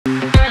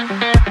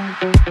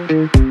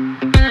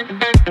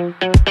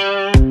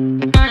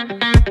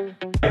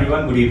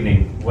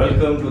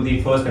welcome to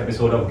the first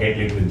episode of Get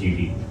Lit with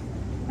GT.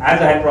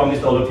 As I had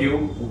promised all of you,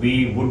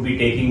 we would be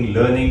taking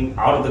learning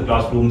out of the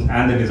classrooms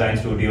and the design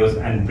studios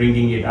and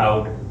bringing it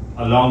out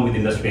along with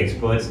industry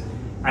experts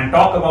and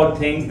talk about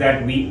things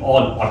that we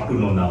all ought to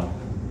know now.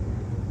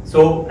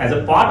 So, as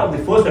a part of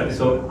the first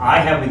episode, I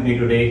have with me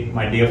today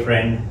my dear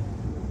friend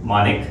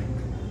Maneck.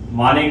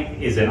 Maneck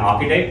is an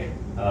architect,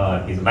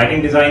 he's a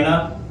lighting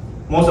designer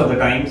most of the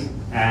times,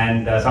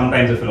 and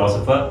sometimes a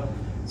philosopher.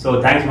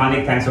 So thanks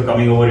Maneck, thanks for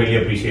coming over, really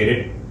appreciate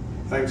it.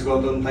 Thanks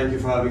Gautam, thank you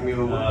for having me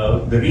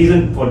over. The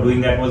reason for doing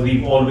that was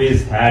we've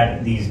always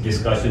had these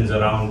discussions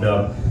around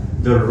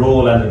the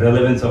role and the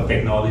relevance of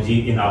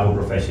technology in our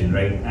profession,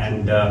 right?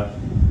 And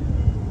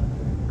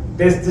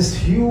there's this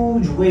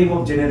huge wave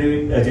of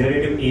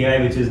generative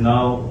AI which is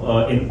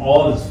now in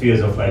all spheres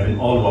of life, in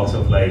all walks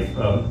of life,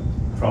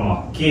 from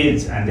our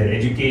kids and their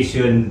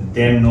education,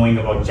 them knowing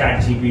about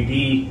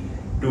ChatGPT,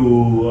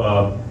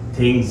 to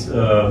things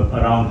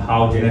around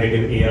how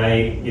generative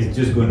AI is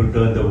just going to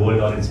turn the world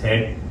on its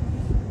head.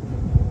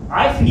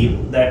 I feel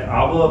that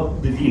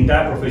the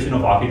entire profession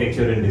of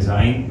architecture and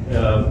design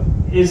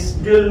is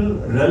still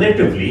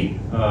relatively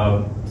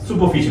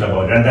superficial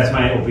about it, and that's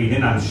my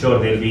opinion. I'm sure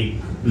there'll be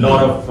a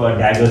lot of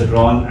daggers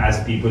drawn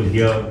as people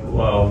hear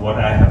what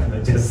I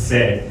have just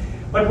said.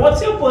 But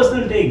what's your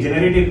personal take,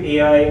 generative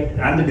AI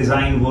and the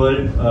design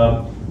world?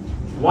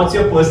 What's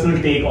your personal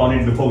take on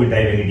it before we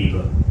dive any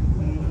deeper?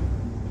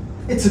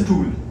 It's a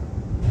tool.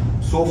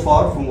 So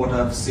far from what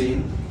I've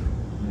seen,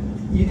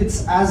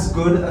 it's as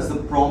good as the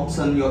prompts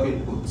and your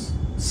inputs.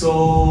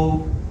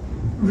 So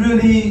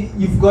really,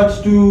 you've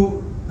got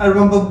to, I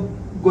remember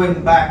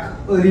going back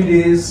early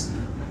days,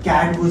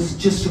 CAD was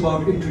just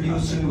about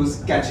introduced and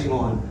was catching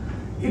on.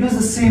 It was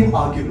the same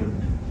argument.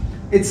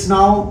 It's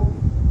now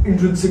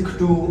intrinsic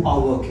to our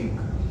working,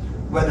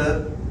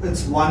 whether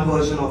it's one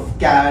version of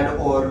CAD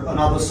or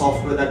another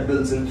software that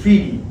builds in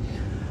 3D.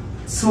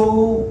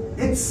 So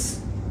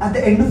it's, at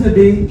the end of the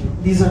day,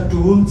 these are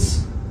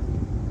tools.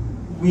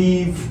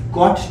 We've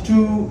got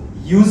to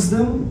use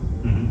them,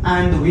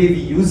 and the way we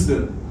use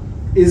them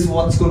is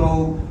what's going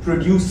to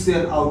produce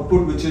their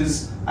output, which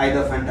is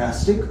either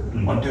fantastic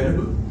or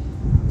terrible.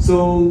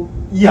 So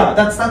yeah,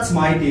 that's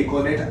my take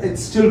on it.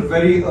 It's still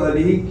very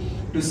early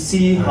to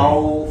see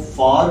how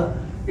far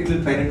it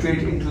will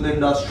penetrate into the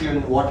industry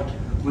and what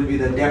will be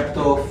the depth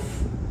of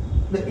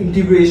the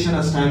integration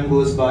as time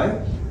goes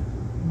by.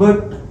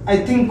 But I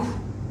think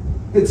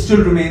it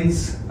still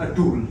remains a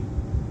tool.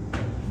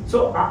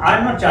 So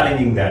I'm not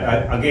challenging that.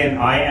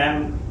 I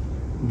am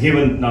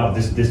given now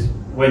this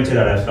venture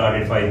that I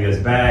started 5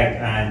 years back,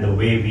 and the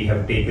way we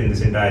have taken this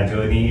entire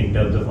journey in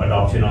terms of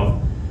adoption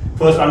of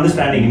first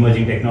understanding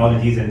emerging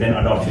technologies and then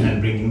adoption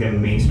and bringing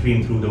them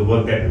mainstream through the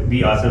work that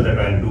we ourselves are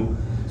trying to do.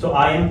 So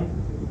I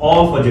am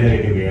all for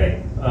generative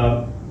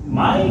AI.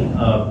 My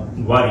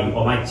worry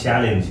or my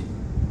challenge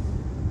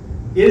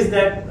is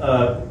that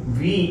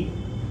we,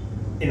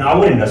 in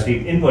our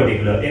industry, in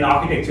particular, in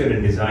architecture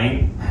and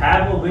design,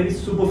 have a very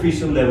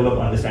superficial level of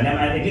understanding.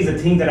 And it is a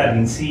thing that I've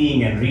been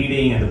seeing and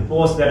reading, and the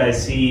posts that I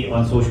see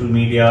on social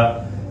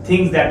media,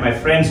 things that my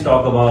friends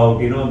talk about,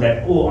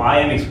 that, oh, I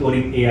am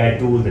exploring AI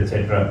tools,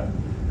 etc.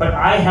 But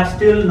I have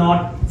still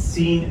not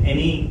seen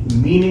any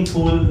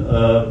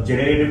meaningful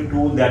generative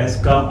tool that has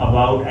come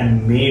about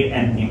and made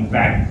an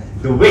impact.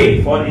 The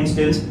way, for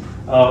instance,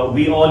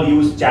 we all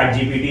use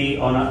ChatGPT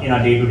in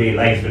our day-to-day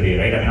life today,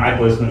 right? I mean, I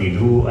personally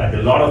do. There are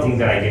a lot of things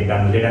that I get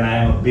done with it, and I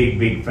am a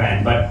big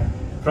fan. But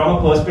from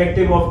a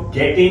perspective of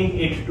getting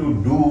it to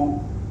do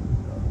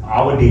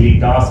our daily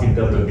task in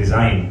terms of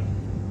design,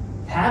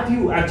 have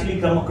you actually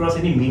come across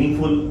any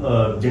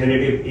meaningful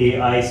generative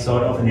AI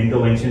sort of an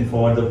intervention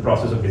for the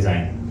process of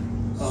design?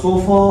 So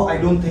far, I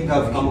don't think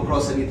I've come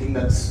across anything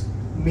that's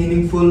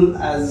meaningful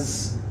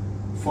as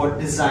for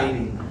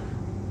designing.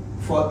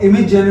 For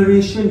image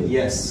generation,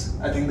 yes.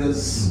 I think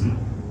there's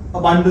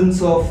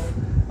abundance of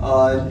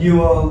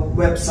newer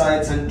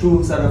websites and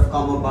tools that have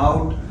come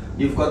about.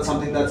 You've got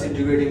something that's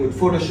integrating with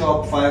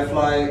Photoshop,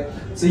 Firefly.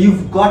 So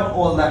you've got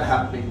all that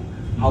happening.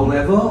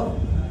 However,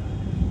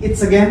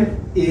 it's again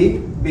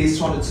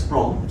based on its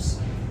prompts.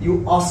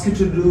 You ask it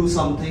to do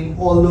something,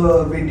 all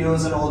the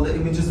videos and all the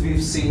images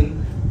we've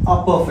seen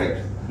are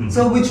perfect.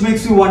 So which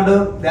makes you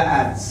wonder the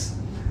ads.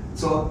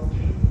 So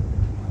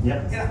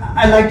yeah,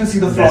 I like to see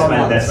the flawed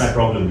ones. That's my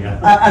problem, yeah.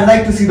 I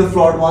like to see the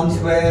flawed ones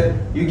where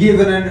you give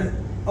it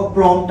a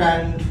prompt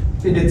and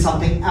it did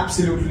something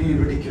absolutely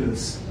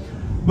ridiculous.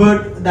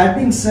 But that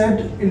being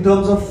said, in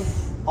terms of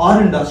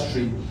our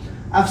industry,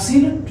 I've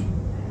seen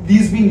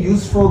these being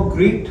used for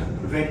great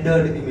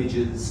rendered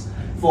images,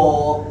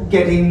 for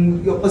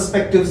getting your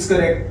perspectives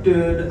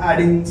corrected,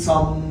 adding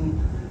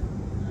something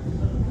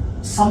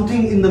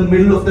in the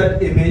middle of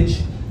that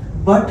image,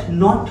 but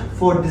not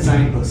for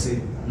design per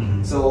se.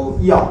 So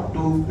yeah,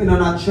 in a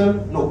nutshell,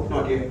 no,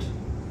 not yet.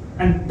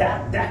 And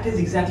that is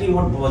exactly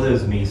what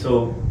bothers me.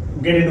 So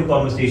get into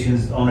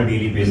conversations on a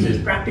daily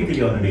basis,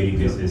 practically on a daily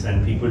basis,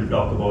 and people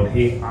talk about,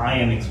 hey, I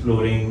am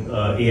exploring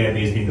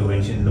AI-based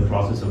intervention in the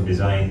process of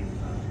design.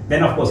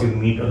 Then of course you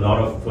meet a lot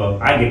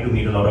of, I get to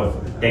meet a lot of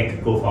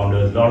tech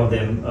co-founders, a lot of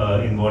them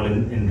involved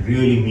in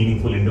really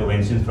meaningful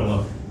interventions from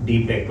a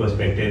deep tech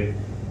perspective.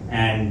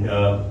 And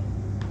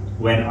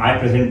when I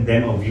present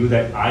them a view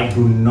that I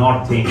do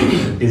not think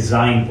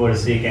design per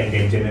se can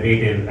get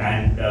generative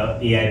and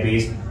AI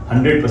based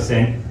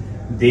 100%,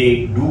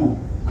 they do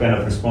kind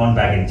of respond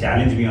back and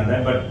challenge me on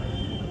that. But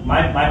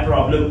my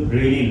problem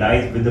really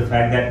lies with the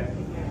fact that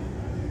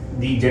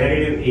the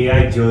generative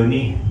AI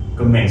journey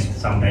commenced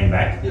some time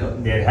back. Yeah.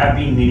 There have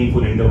been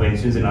meaningful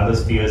interventions in other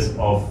spheres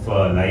of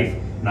life,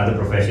 in other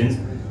professions.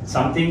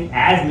 Something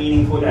as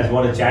meaningful as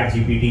what a chat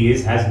GPT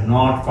is has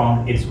not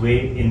found its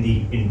way in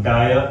the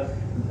entire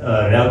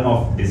realm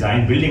of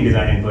design, building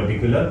design in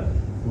particular,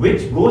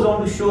 which goes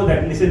on to show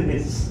that, listen,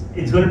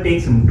 it's going to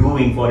take some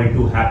doing for it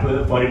to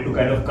happen, for it to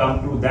kind of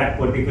come to that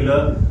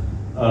particular,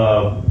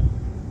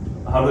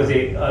 how do I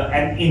say,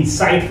 an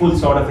insightful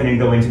sort of an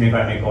intervention, if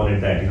I may call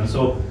it that,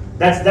 So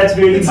that's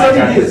really it's my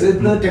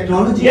challenge. The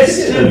technology Yes,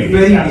 is still it is.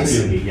 very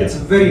Absolutely, nascent. yes.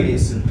 It's very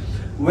nascent.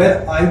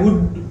 Where I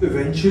would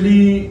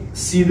eventually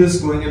see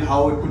this going and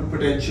how it could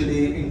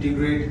potentially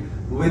integrate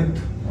with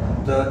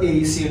the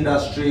AEC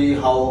industry,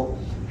 how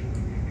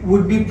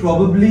would be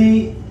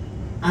probably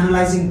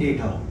analyzing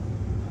data.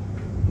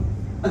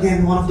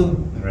 Again, one of the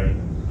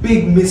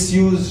big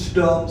misused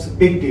terms,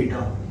 big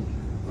data,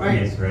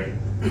 right? Yes, right.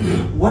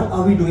 What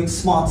are we doing?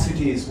 Smart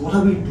cities. What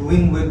are we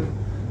doing with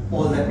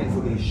all that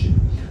information?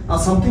 Now,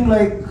 something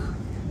like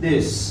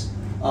this,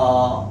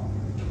 a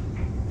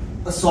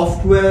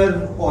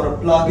software or a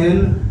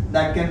plugin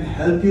that can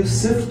help you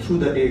sift through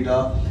the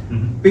data,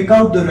 pick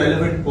out the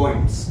relevant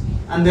points,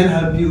 and then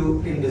help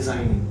you in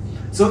designing.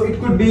 So it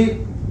could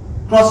be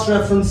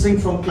cross-referencing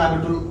from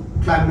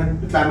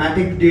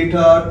climatic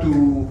data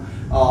to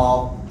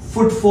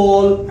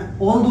footfall,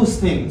 and all those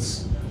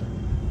things.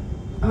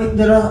 I mean,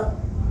 there are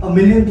a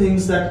million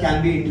things that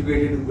can be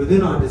integrated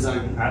within our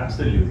design.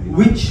 Absolutely.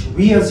 Which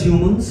we as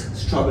humans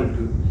struggle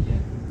to.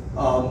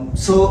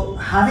 So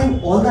having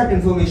all that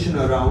information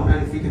around,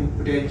 and if we can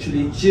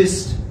potentially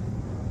just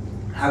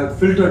have it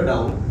filtered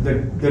down.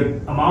 The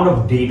amount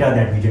of data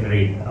that we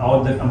generate,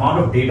 or the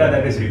amount of data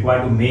that is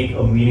required to make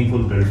a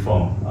meaningful build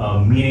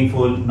form,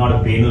 meaningful, not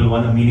a banal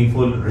one, a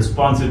meaningful,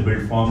 responsive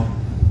build form.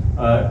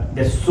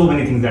 There's so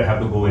many things that have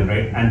to go in,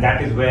 right? And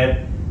that is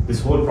where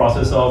this whole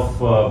process of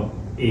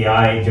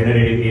AI,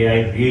 generative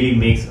AI, really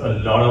makes a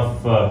lot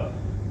of,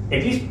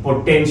 at least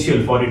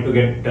potential for it to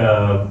get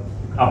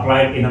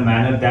applied in a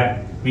manner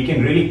that we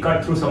can really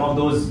cut through some of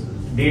those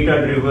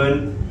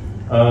data-driven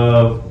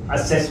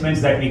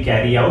assessments that we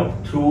carry out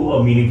through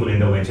a meaningful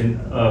intervention,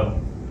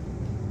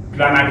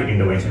 climatic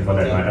intervention for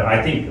that matter.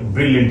 I think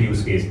brilliant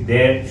use case.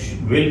 There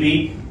will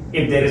be,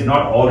 if there is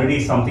not already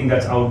something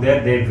that's out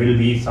there, there will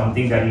be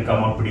something that will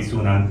come out pretty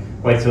soon. I'm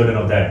quite certain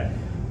of that.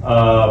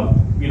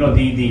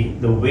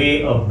 The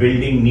way a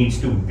building needs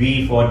to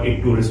be for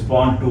it to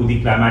respond to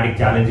the climatic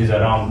challenges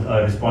around,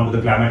 respond to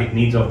the climatic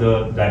needs of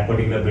that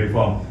particular build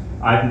form,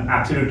 I'm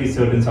absolutely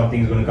certain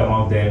something is going to come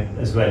out there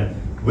as well.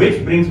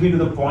 Which brings me to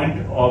the point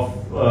of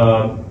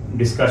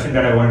discussion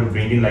that I wanted to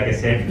bring in, like I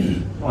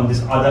said, on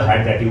this other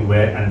hat that you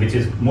wear, and which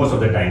is most of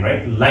the time,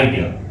 right?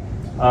 Lighting.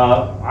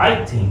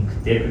 I think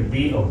there could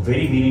be a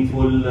very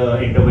meaningful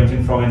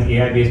intervention from an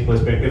AI-based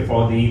perspective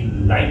for the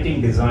lighting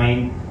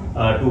design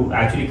to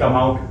actually come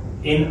out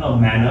in a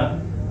manner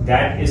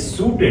that is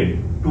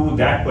suited to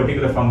that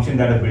particular function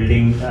that a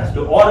building has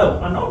to, or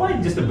not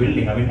only just a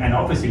building, I mean an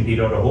office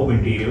interior or a home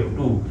interior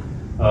too.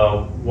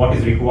 What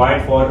is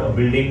required for a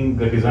building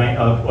design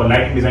or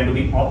lighting design to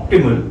be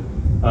optimal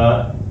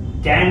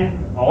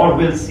can or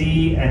will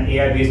see an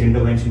AI-based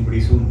intervention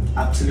pretty soon.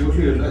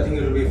 Absolutely, I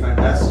think it will be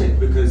fantastic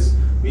because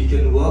we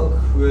can work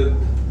with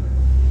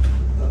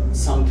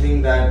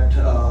something that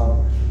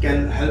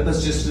can help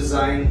us just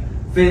design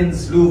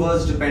fins,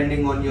 louvers,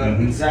 depending on your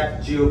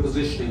exact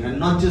geo-positioning. And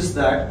not just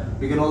that,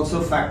 we can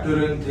also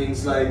factor in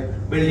things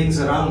like buildings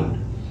around.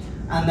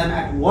 And then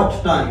at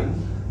what time,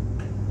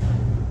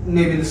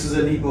 maybe this is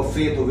a leap of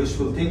faith or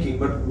wishful thinking,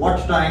 but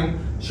what time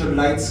should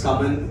lights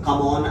come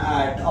on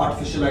at,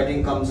 artificial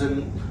lighting comes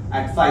in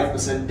at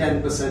 5%,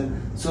 10%,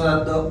 so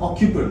that the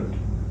occupant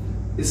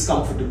is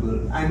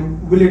comfortable?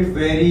 And will it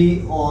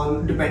vary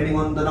on depending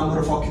on the number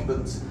of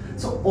occupants?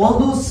 So all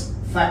those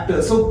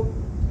factors, so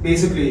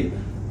basically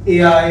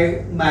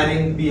AI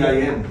marrying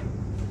BIM.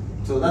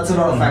 So that's a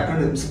lot of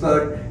acronyms,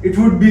 but it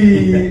would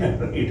be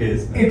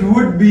it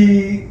would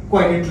be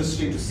quite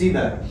interesting to see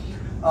that.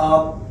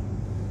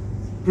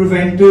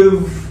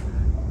 Preventive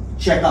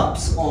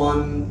checkups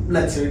on,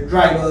 let's say,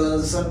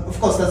 drivers, and of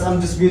course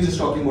we're just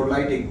talking about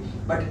lighting,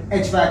 but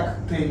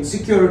HVAC things,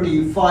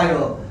 security,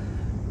 fire,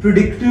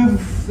 predictive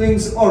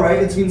things. All right,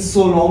 it's been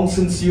so long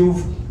since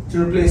you've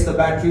replaced the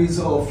batteries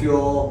of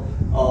your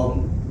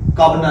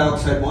carbon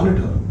dioxide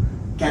monitor.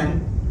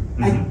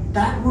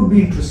 That would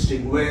be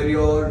interesting, where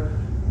your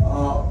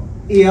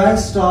AI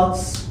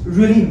starts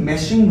really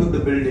meshing with the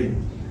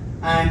building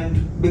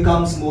and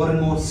becomes more and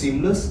more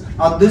seamless.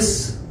 Now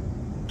this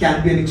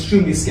can be an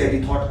extremely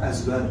scary thought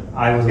as well.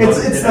 I was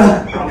it's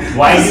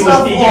while you were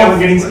speaking, I was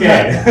getting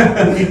scared.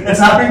 It's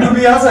happening to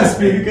me as I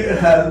speak.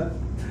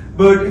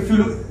 But if you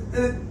look,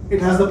 it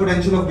has the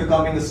potential of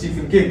becoming a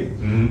Stephen King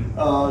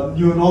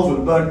new novel,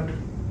 but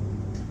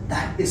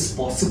that is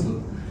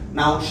possible.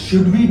 Now,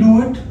 should we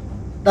do it?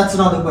 That's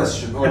another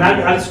question. And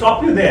I'll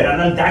stop you there,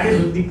 and that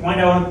is the point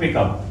I want to pick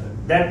up.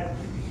 That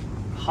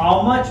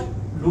how much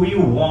do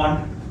you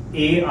want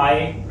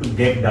AI to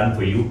get done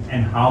for you,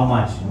 and how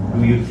much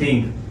do you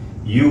think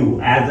you,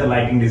 as a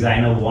lighting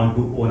designer, want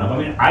to own up? I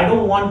mean, I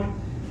don't want.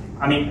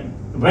 I mean,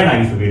 when I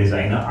used to be a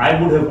designer, I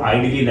would have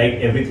ideally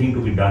liked everything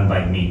to be done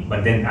by me.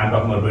 But then I'm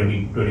talking about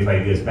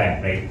 25 years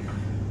back, right?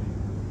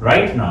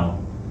 Right now,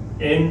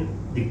 in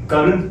the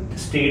current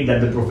state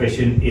that the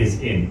profession is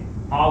in,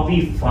 are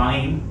we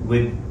fine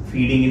with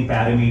feeding in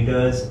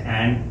parameters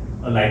and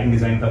a lighting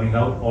design coming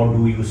out, or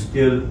do you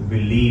still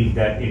believe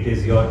that it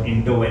is your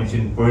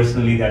intervention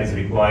personally that is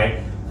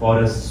required for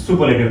a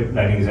superlative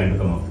lighting design to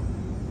come out?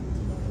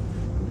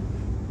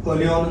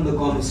 Early on in the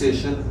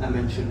conversation, I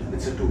mentioned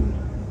it's a tool,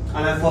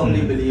 and I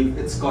firmly believe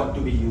it's got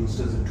to be used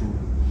as a tool.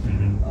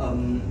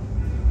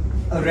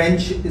 A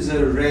wrench is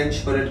a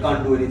wrench, but it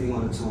can't do anything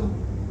on its own.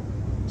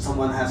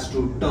 Someone has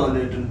to turn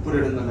it and put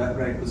it in the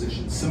right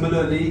position.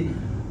 Similarly,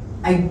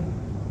 I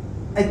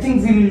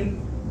think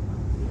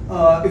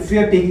if we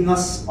are taking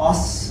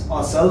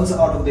ourselves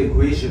out of the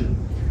equation,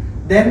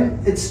 then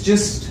it's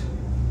just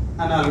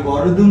an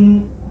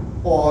algorithm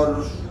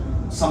or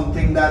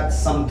something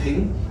that's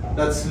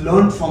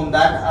learned from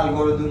that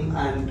algorithm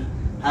and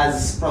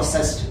has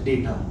processed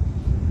data.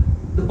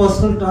 The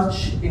personal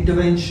touch,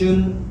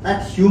 intervention,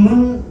 that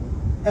human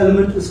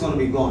element is going to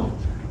be gone,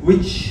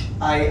 which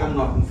I am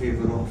not in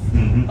favor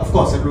of. Of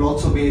course, it will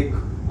also make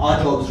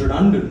our jobs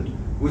redundant,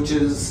 which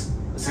is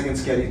a second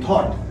scary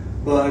thought.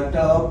 But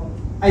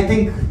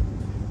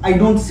I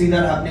don't see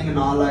that happening in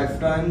our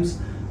lifetimes,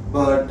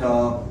 but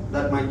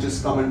that might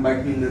just come and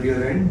bite me in the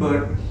rear end.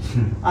 But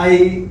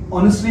I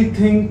honestly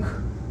think,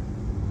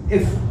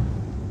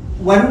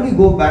 why don't we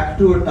go back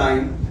to a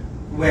time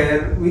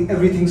where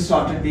everything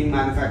started being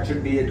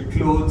manufactured, be it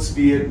clothes,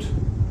 be it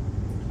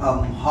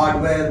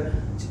hardware,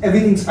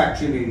 everything's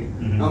factory made.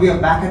 Now we are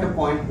back at a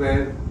point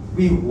where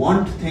we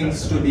want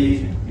things to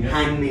be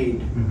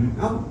handmade.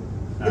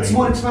 It's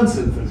more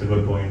expensive. That's a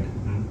good point.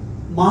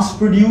 Mass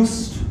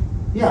produced,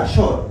 yeah,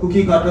 sure,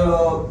 cookie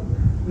cutter,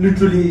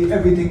 literally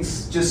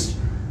everything's just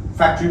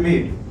factory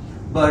made.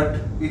 But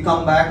we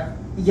come back,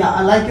 yeah,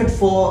 I like it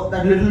for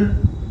that little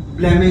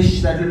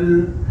blemish, that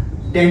little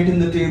dent in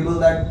the table,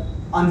 that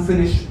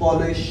unfinished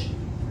polish,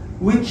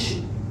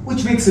 which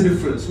makes a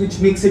difference, which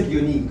makes it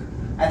unique.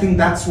 I think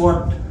that's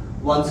what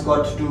one's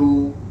got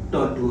to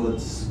turn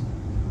towards.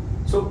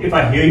 So if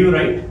I hear you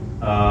right,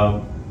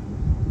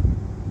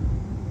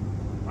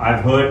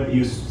 I've heard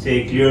you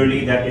say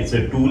clearly that it's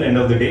a tool end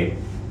of the day.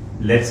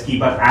 Let's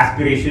keep our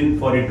aspiration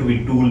for it to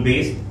be tool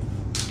based.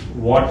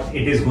 What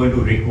it is going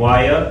to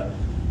require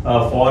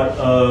for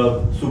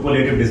a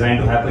superlative design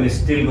to happen is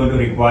still going to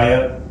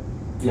require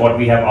what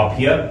we have up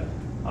here.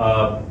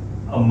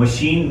 A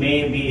machine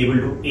may be able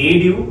to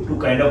aid you to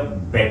kind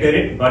of better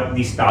it, but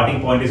the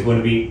starting point is going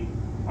to be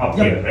up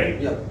here,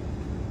 right? Yeah.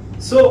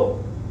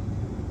 So,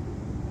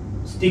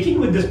 sticking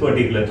with this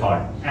particular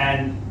thought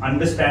and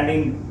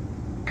understanding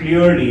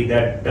clearly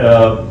that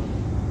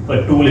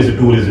a tool is a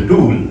tool is a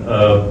tool,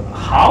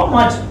 how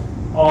much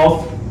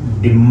of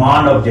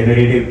demand of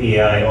generative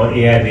AI or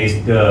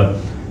AI-based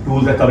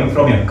tools are coming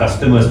from your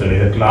customers today,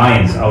 the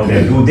clients out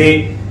there? Do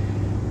they,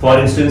 for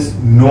instance,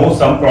 know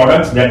some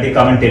products that they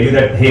come and tell you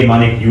that, hey,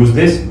 Maneck, use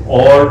this,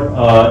 or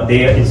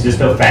it's just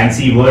a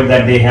fancy word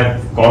that they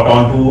have got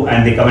onto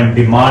and they come and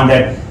demand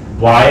that,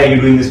 why are you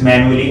doing this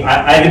manually?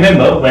 I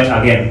remember when,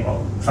 again,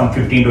 some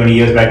 15-20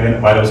 years back,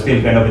 while I was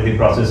still kind of in the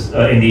process,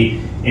 in the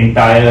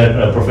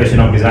entire profession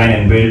of design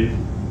and build,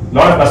 a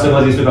lot of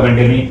customers used to come and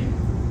tell me,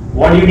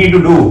 what do you need to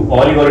do?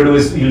 All you got to do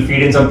is you'll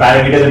feed in some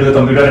parameters into the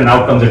computer and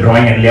out comes a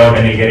drawing and layout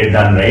and you'll get it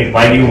done, right?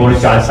 Why do you want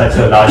to charge such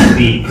a large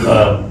fee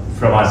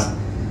from us?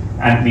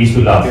 And we used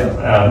to laugh.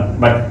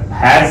 But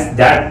has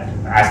that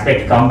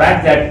aspect come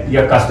back, that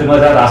your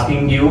customers are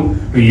asking you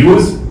to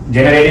use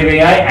generative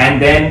AI,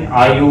 and then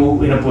are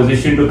you in a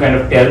position to kind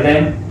of tell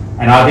them,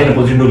 and are they in a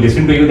position to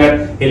listen to you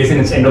that, hey, listen,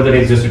 it's end of the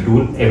day, it's just a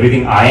tool.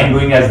 Everything I am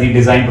doing as the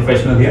design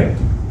professional here?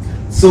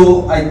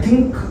 So I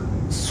think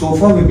so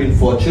far we've been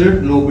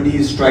fortunate. Nobody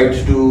has tried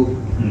to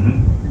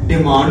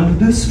demand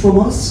this from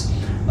us.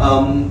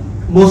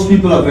 Most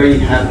people are very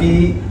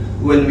happy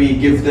when we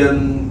give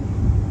them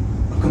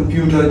a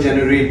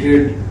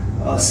computer-generated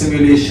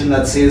simulation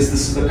that says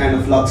this is the kind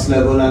of lux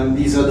level and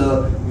these are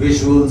the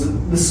visuals,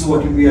 this is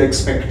what we are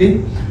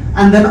expecting.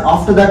 And then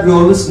after that we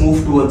always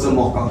move towards a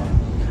mock-up.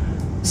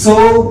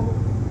 So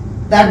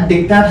that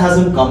diktat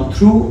hasn't come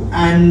through,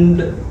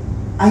 and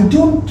I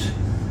don't,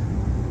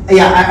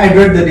 I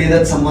dread the day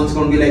that someone's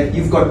going to be like,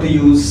 you've got to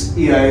use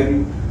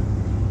AI.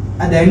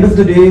 At the end of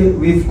the day,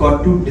 we've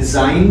got to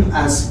design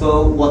as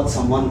per what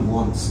someone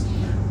wants.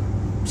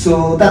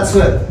 So that's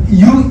where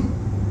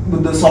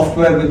with the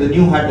software, with the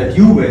new hat that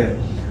you wear,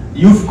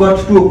 you've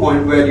got to a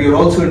point where you're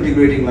also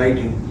integrating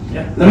lighting.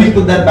 Yeah. Let me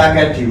put that back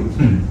at you.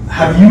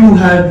 Have you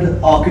had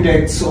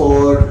architects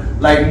or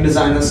lighting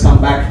designers come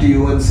back to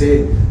you and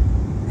say,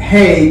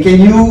 hey, can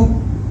you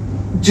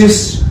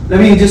let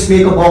me just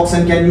make a box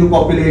and can you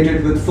populate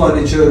it with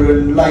furniture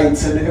and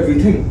lights and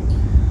everything?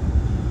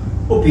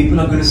 Oh, people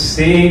are going to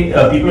say,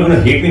 people are going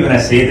to hate me when I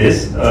say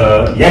this.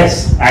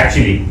 Yes,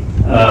 actually.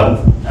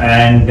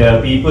 And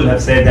people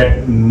have said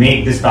that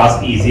make this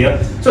task easier.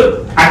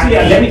 So actually,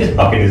 let me just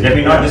bucket this. Let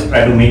me not just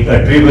try to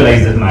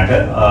trivialize this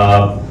matter.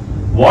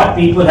 What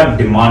people have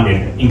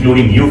demanded,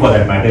 including you for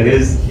that matter,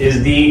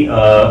 is the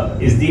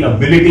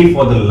ability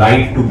for the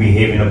light to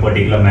behave in a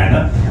particular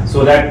manner,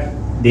 so that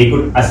they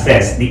could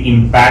assess the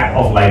impact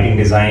of lighting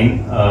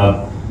design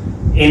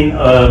in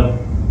an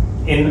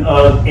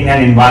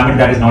environment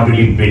that is not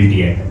really built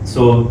yet.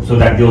 So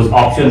that those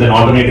options and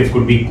alternatives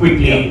could be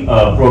quickly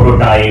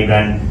prototyped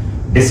and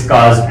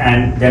discussed,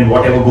 and then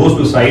whatever goes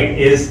to site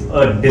is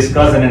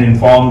discussed in an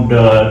informed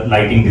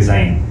lighting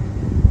design.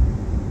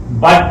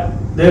 But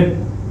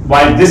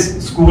while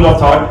this school of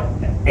thought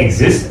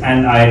exists,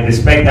 and I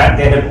respect that,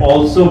 there have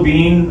also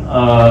been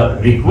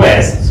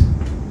requests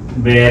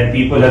where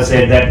people have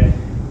said that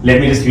let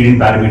me just feed in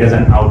parameters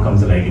and out comes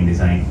the lighting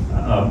design.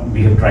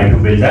 We have tried to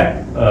build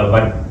that,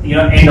 but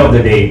end of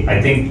the day, I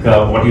think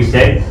what you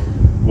said,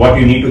 what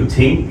you need to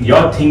think,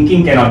 your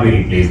thinking cannot be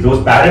replaced. Those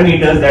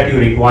parameters that you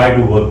require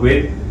to work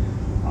with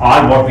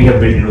are what we have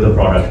built into the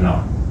product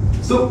now.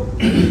 So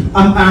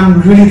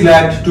I'm really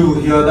glad to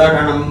hear that,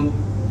 and I'm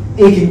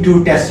aching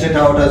to test it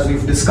out as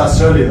we've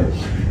discussed earlier.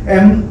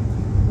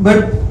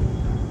 But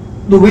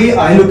the way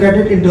I look at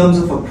it in terms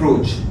of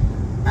approach,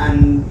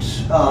 and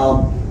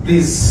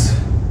please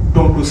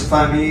don't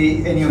crucify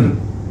me, any of the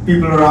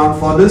people around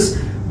for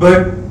this,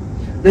 but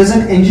there's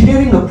an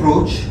engineering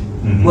approach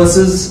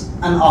versus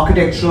an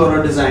architecture or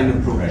a design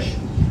approach.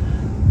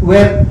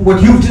 Where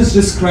what you've just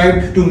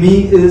described to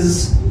me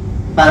is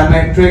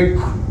parametric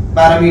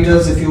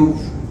parameters. If you've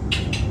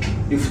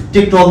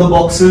ticked all the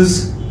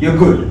boxes, you're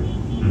good.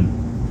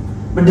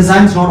 But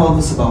design's not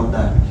always about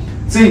that.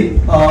 See,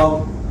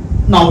 now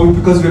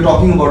because we're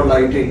talking about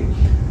lighting,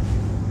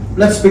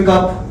 let's pick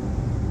up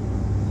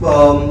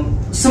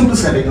simple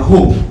setting, a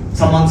home,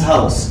 someone's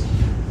house.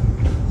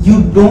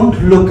 You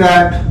don't look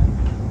at,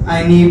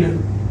 I need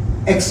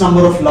X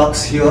number of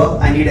lux here,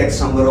 I need X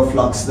number of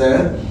lux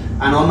there,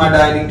 and on my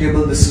dining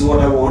table this is what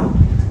I want.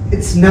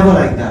 It's never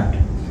like that.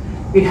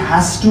 It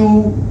has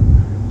to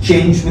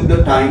change with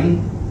the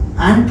time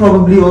and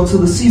probably also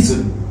the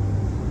season.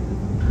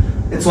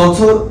 It's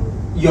also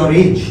your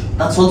age.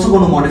 That's also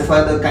going to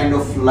modify the kind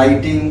of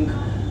lighting.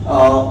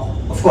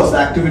 Of course, the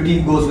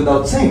activity goes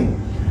without saying.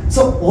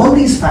 So all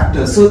these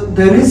factors. So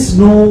there is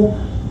no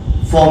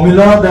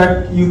formula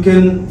that you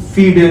can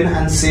feed in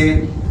and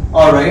say,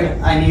 all right,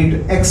 I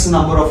need X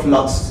number of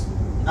lux,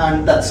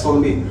 and that's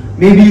going to be.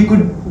 Maybe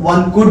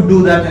one could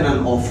do that in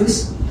an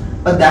office,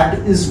 but that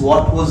is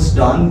what was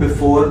done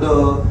before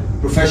the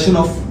profession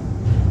of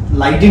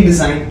lighting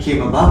design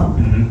came about,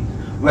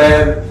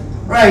 where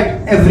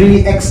right,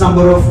 every X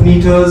number of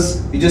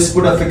meters, you just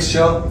put a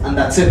fixture and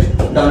that's it,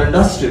 done and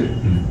dusted.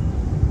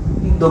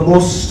 The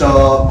most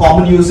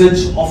common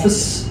usage,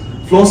 office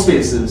floor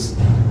spaces.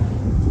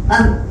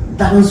 And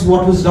that was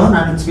what was done,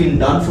 and it's been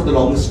done for the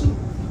longest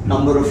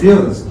number of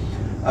years.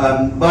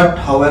 But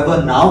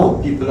however,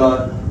 now people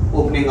are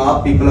opening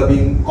up, people are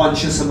being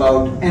conscious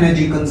about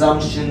energy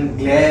consumption,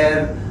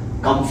 glare,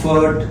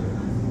 comfort,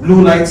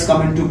 blue lights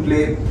come into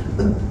play.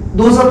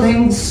 Those are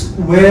things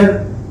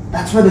where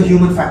that's where the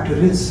human factor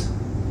is.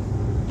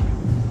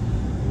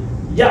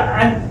 Yeah,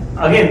 and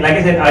again, like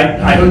I said,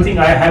 I don't think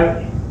I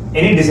have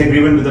any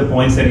disagreement with the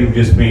points that you've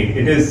just made.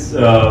 It is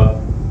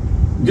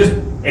just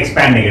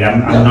expanding it.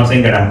 I'm not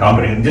saying that I'm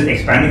countering, just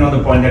expanding on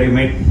the point that you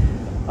made.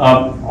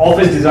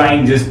 Office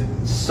design just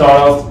sort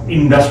of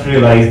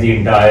industrialized the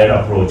entire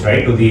approach,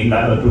 right, to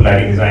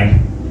lighting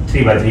design.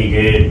 3x3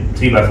 grid,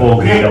 3x4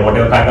 grid, or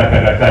whatever,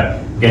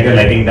 cut, get the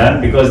lighting done,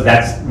 because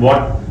that's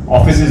what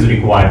offices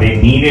require. They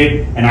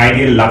needed an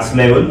ideal lux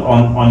level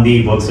on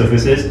the work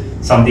surfaces,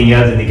 something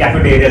else in the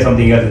cafeteria,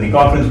 something else in the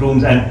conference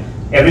rooms, and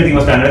everything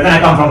was standard. And I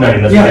come from that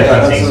industry, that's what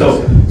I'm saying.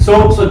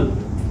 So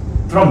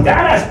from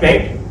that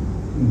aspect,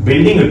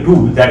 building a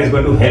tool that is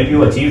going to help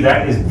you achieve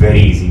that is very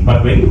easy.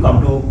 But when you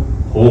come to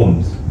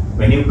homes,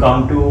 when you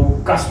come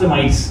to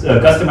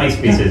customized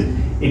spaces,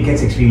 it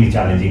gets extremely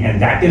challenging. And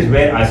that is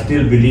where I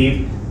still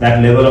believe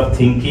that level of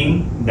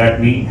thinking that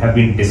we have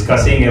been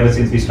discussing ever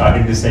since we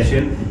started this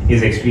session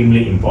is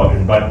extremely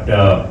important. But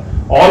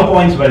all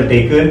points well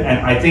taken,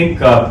 and I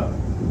think,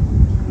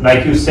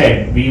 like you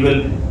said, we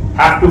will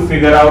have to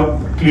figure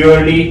out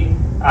clearly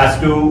as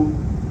to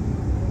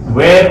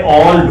where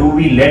all do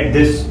we let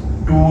this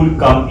tool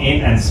come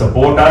in and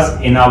support us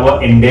in our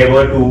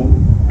endeavor to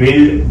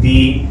build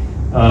the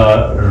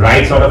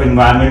right sort of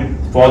environment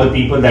for the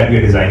people that we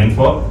are designing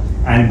for.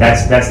 And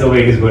that's the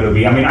way it is going to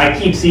be. I mean, I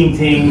keep seeing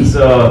things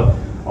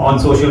on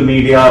social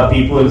media,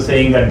 people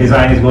saying that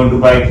design is going to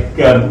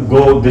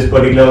go this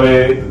particular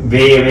way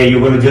where you're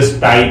going to just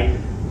type,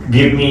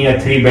 give me a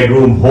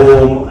 3-bedroom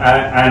home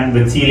and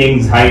with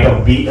ceilings height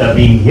of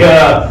being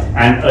here,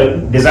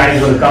 and design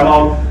is going to come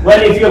out.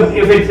 Well, if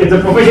the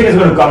profession is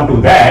going to come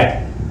to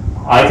that,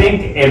 I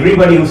think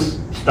everybody who's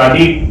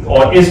studied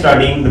or is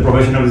studying the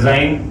profession of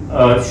design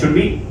should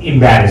be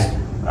embarrassed,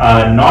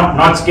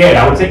 not scared.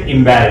 I would say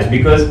embarrassed,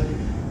 because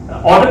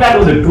AutoCAD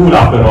was a tool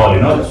after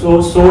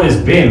all, so is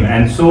BIM,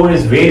 and so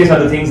is various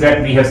other things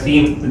that we have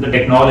seen the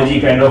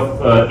technology kind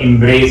of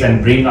embrace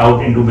and bring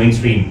out into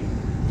mainstream.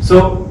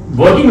 So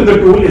working with the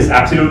tool is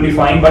absolutely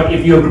fine, but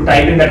if you have to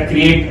type in that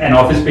create an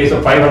office space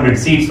of 500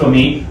 seats for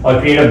me, or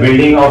create a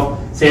building of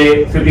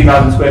say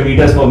 50,000 square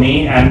meters for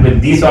me, and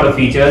with these sort of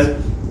features,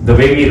 the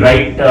way we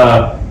write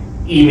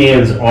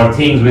emails or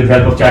things with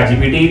help of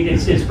ChatGPT,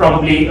 it's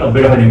probably a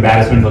bit of an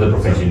embarrassment for the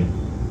profession.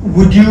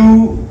 Would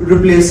you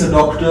replace a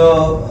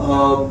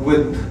doctor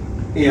with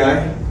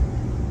AI?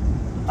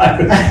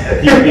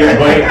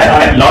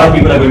 A lot of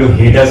people are going to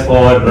hate us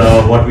for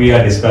what we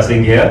are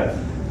discussing here.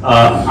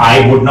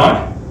 I would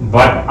not,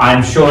 but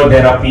I'm sure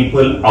there are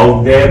people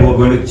out there who are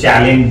going to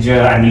challenge,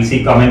 and we'll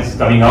see comments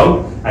coming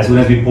out as soon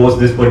as we post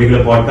this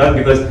particular podcast,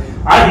 because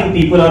I think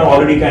people are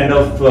already kind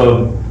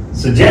of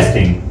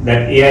suggesting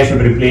that AI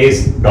should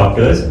replace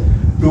doctors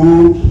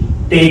to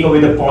take away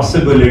the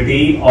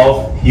possibility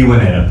of human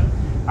error.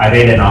 I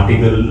read an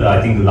article,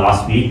 I think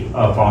last week,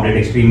 I found it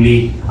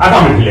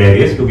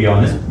hilarious, to be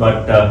honest,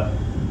 but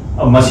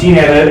a machine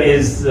error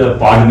is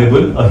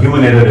pardonable, a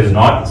human error is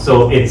not,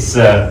 so it's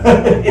a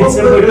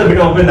bit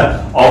of an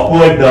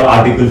awkward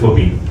article for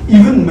me.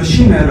 Even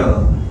machine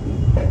error,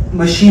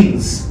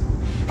 machines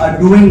are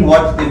doing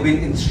what they've been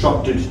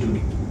instructed to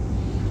do.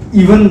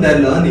 Even their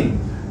learning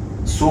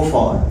so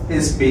far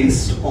is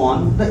based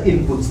on the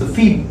inputs, the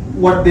feed,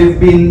 what they've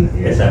been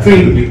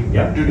trained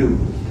to do.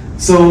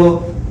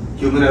 So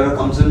human error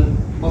comes in,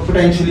 or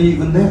potentially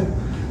even there.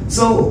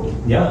 So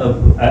yeah,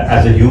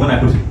 as a human, I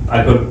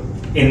could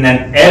in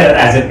an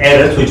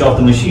error switch off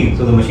the machine,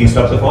 so the machine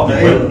stops performing.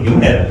 Right. Well,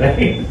 human error,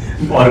 right?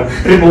 Or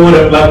trip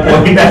over a plug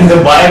point and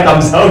the wire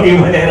comes out,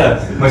 human error.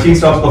 Machine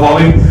stops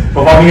performing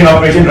an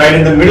operation right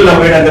in the middle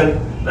of it,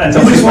 and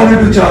somebody just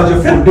wanted to charge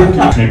a phone.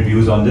 Passionate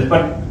views on this,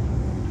 but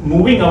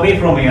moving away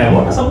from AI,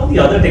 what are some of the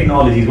other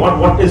technologies?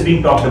 What is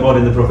being talked about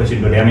in the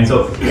profession today? I mean,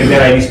 so if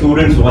there are any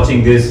students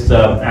watching this,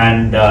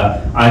 and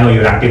I know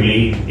you're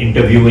actively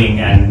interviewing,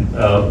 and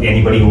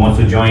anybody who wants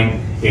to join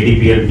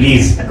ATPL,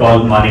 please call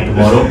Maneck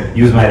tomorrow.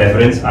 Use my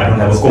reference. I don't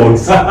have a code.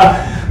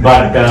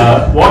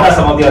 But what are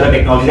some of the other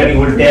technologies that you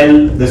will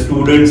tell the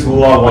students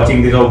who are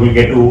watching this or will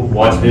get to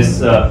watch this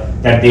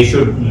that they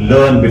should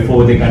learn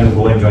before they kind of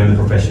go and join the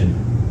profession?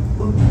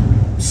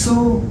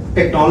 So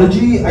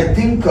technology, I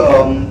think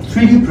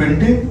 3D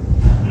printing,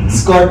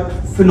 it's got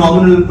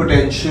phenomenal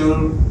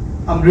potential.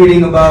 I'm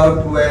reading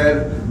about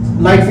where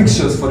light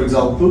fixtures, for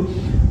example,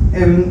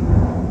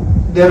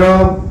 there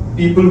are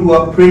people who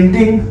are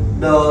printing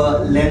the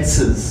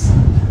lenses.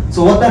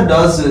 So what that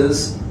does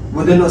is,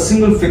 within a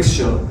single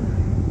fixture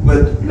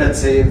with, let's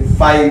say,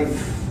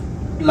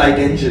 5 light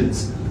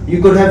engines,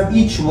 you could have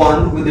each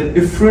one with a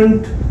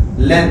different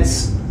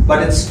lens,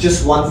 but it's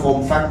just one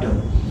form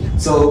factor.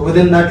 So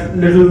within that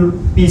little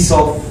piece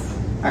of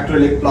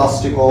acrylic,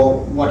 plastic, or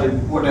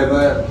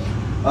whatever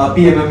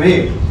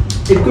PMMA,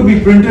 it could be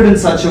printed in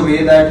such a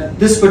way that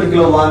this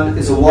particular one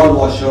is a wall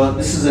washer,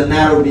 this is a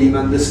narrow beam,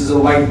 and this is a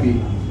wide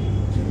beam.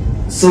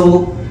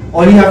 So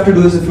all you have to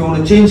do is, if you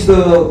want to change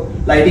the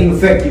lighting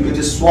effect, you could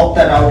just swap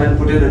that out and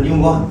put in a new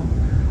one.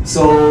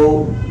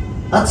 So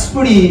that's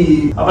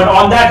pretty... But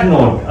on that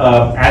note,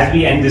 as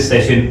we end this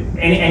session,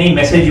 any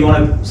message you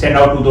want to send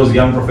out to those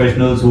young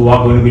professionals who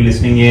are going to be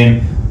listening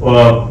in,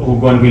 or who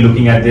are going to be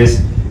looking at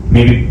this,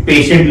 maybe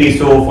patiently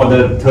so, for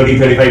the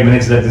 30-35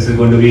 minutes that this is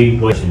going to be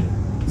going?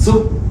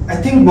 So I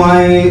think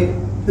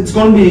it's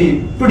going to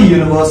be pretty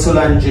universal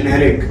and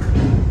generic.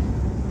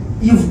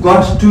 You've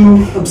got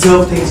to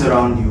observe things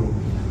around you.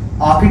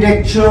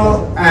 Architecture,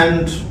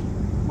 and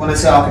when I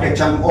say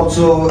architecture,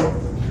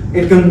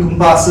 it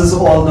encompasses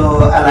all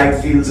the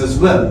allied fields as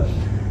well.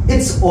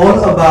 It's all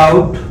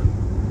about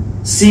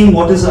seeing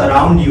what is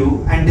around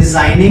you and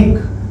designing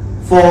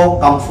for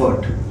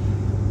comfort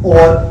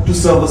or to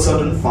serve a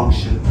certain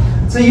function.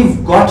 So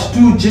you've got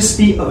to just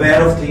be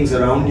aware of things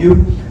around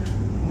you,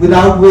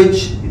 without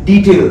which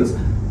details.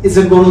 Is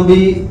it going to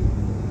be,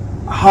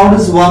 how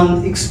does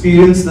one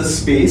experience the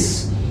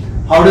space?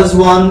 How does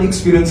one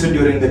experience it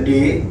during the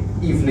day,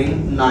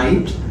 evening,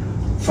 night,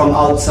 from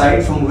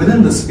outside, from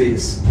within the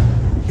space?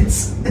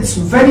 It's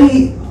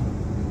very,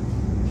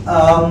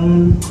 how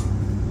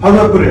do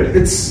I put it?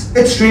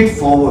 It's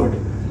straightforward.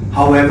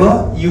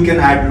 However, you can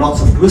add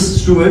lots of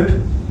twists to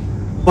it,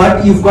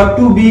 but you've got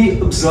to be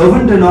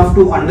observant enough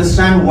to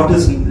understand what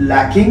is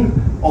lacking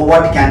or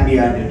what can be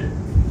added.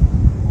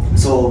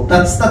 So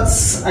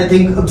that's I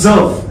think,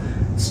 observe,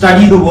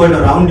 study the world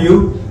around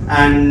you,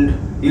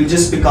 and you'll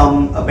just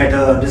become a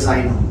better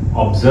designer.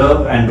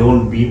 Observe and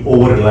don't be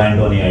over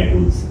reliant on AI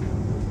tools.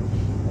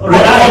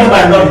 Rely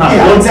but not harm.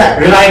 Yeah, Don't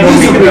exactly. rely, don't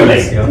Use make your it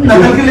brains. like.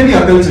 नकल के लिए भी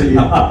अकल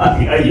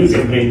चाहिए. Yeah, use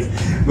your brains.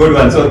 Good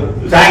one. So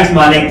thanks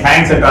Maneck,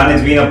 thanks a ton.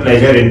 It's been a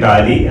pleasure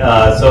entirely.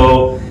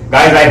 So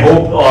guys, I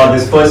hope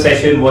this first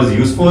session was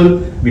useful.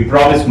 We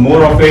promise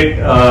more of it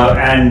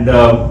and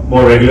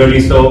more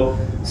regularly. So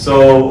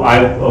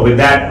with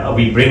that,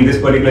 we bring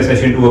this particular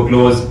session to a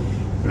close.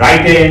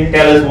 Write in,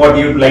 tell us what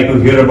you'd like to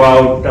hear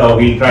about.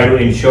 We'll try to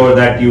ensure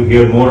that you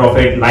hear more of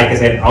it. Like I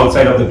said,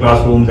 outside of the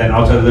classrooms and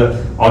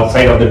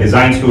outside of the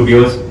design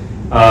studios.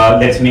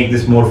 Let's make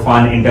this more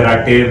fun,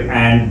 interactive,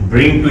 and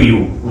bring to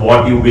you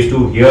what you wish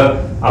to hear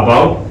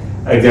about.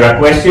 If there are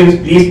questions,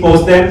 please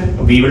post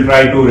them. We will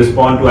try to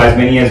respond to as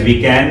many as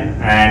we can.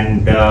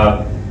 And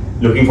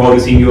looking forward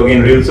to seeing you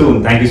again real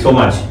soon. Thank you so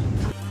much.